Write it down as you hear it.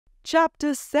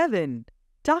Chapter 7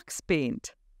 Tux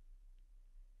Paint.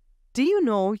 Do you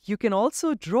know you can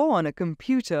also draw on a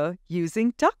computer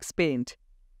using Tux Paint?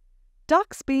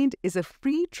 Tux Paint is a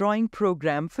free drawing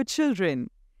program for children.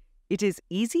 It is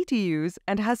easy to use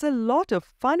and has a lot of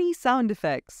funny sound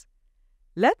effects.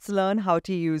 Let's learn how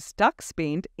to use Tux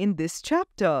Paint in this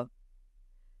chapter.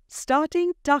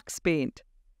 Starting Tux Paint.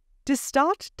 To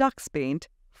start Tux Paint,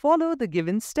 follow the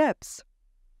given steps.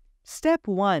 Step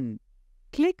 1.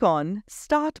 Click on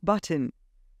Start button.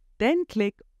 Then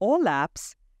click All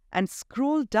Apps and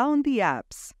scroll down the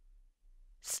apps.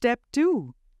 Step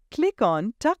 2. Click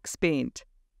on Tux Paint.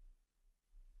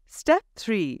 Step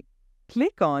 3.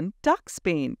 Click on Tux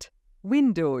Paint,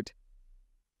 windowed.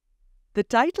 The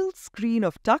title screen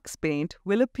of Tux Paint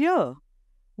will appear.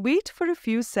 Wait for a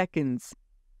few seconds.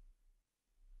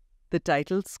 The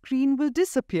title screen will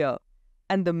disappear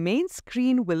and the main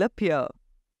screen will appear.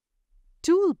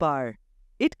 Toolbar.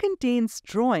 It contains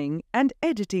drawing and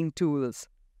editing tools.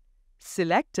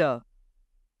 Selector.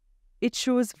 It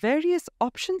shows various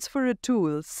options for a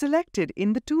tool selected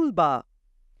in the toolbar.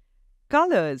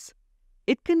 Colors.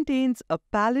 It contains a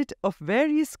palette of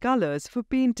various colors for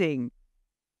painting.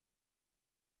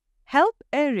 Help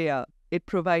area. It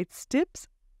provides tips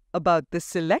about the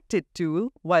selected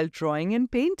tool while drawing and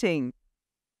painting.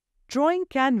 Drawing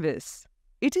canvas.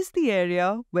 It is the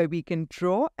area where we can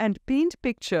draw and paint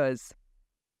pictures.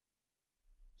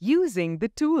 Using the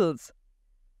tools.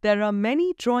 There are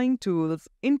many drawing tools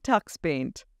in Tux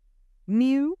Paint.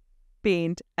 New,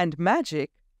 Paint and Magic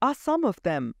are some of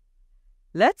them.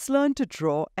 Let's learn to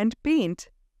draw and paint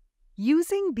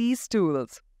using these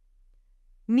tools.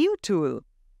 New tool.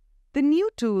 The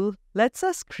new tool lets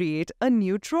us create a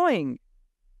new drawing.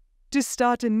 To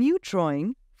start a new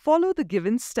drawing, follow the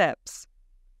given steps.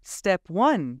 Step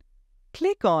 1.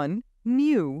 Click on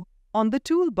New on the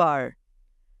toolbar.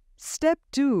 Step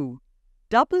 2.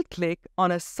 Double-click on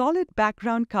a solid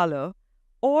background color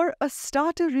or a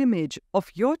starter image of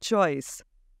your choice.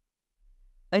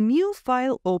 A new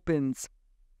file opens.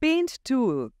 Paint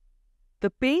tool. The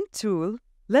Paint tool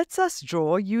lets us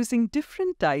draw using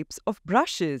different types of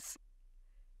brushes.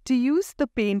 To use the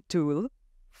Paint tool,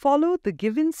 follow the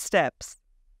given steps.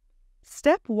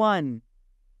 Step 1.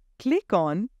 Click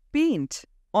on Paint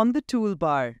on the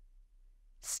toolbar.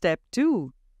 Step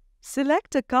 2.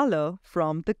 Select a color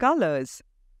from the colors.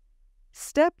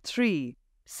 Step 3.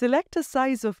 Select a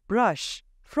size of brush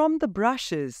from the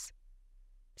brushes.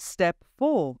 Step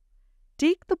 4.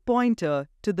 Take the pointer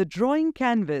to the drawing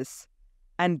canvas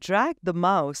and drag the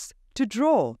mouse to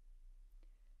draw.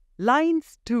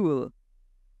 Lines tool.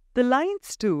 The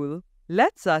Lines tool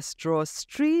lets us draw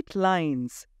straight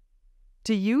lines.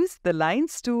 To use the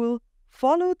Lines tool,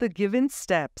 follow the given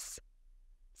steps.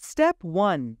 Step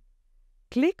 1.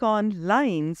 Click on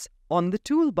Lines on the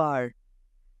toolbar.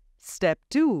 Step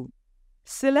 2.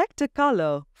 Select a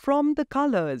color from the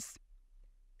colors.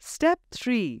 Step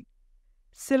 3.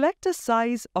 Select a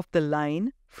size of the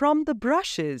line from the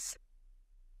brushes.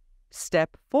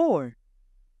 Step 4.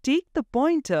 Take the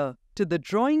pointer to the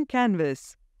drawing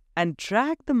canvas and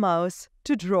drag the mouse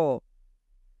to draw.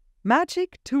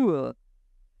 Magic tool.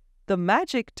 The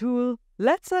Magic tool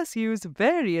lets us use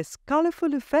various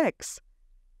colorful effects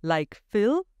like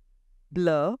fill,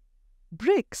 blur,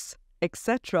 bricks,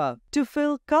 etc. To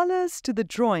fill colors to the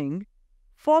drawing,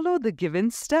 follow the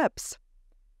given steps.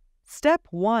 Step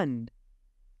 1.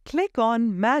 Click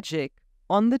on Magic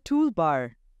on the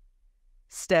toolbar.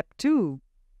 Step 2.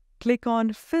 Click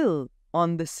on Fill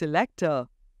on the selector.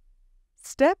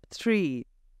 Step 3.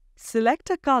 Select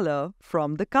a color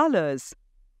from the colors.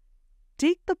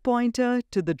 Take the pointer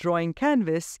to the drawing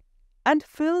canvas and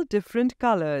fill different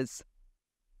colors.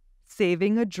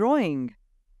 Saving a drawing.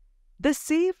 The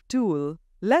Save tool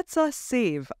lets us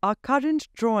save our current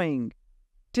drawing.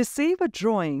 To save a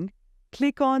drawing,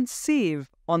 click on Save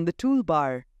on the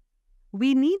toolbar.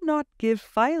 We need not give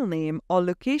file name or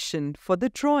location for the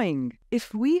drawing.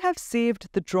 If we have saved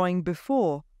the drawing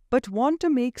before but want to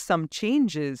make some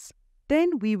changes,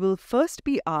 then we will first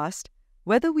be asked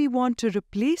whether we want to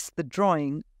replace the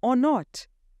drawing or not.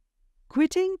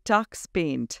 Quitting Tux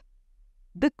Paint.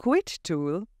 The Quit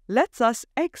tool lets us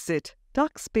exit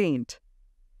Tux Paint.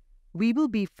 We will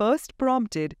be first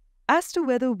prompted as to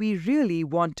whether we really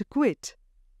want to quit.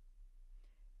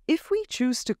 If we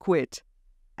choose to quit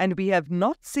and we have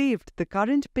not saved the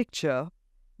current picture,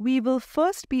 we will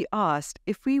first be asked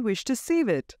if we wish to save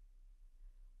it.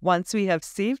 Once we have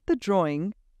saved the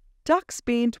drawing, Tux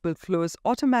Paint will close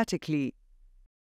automatically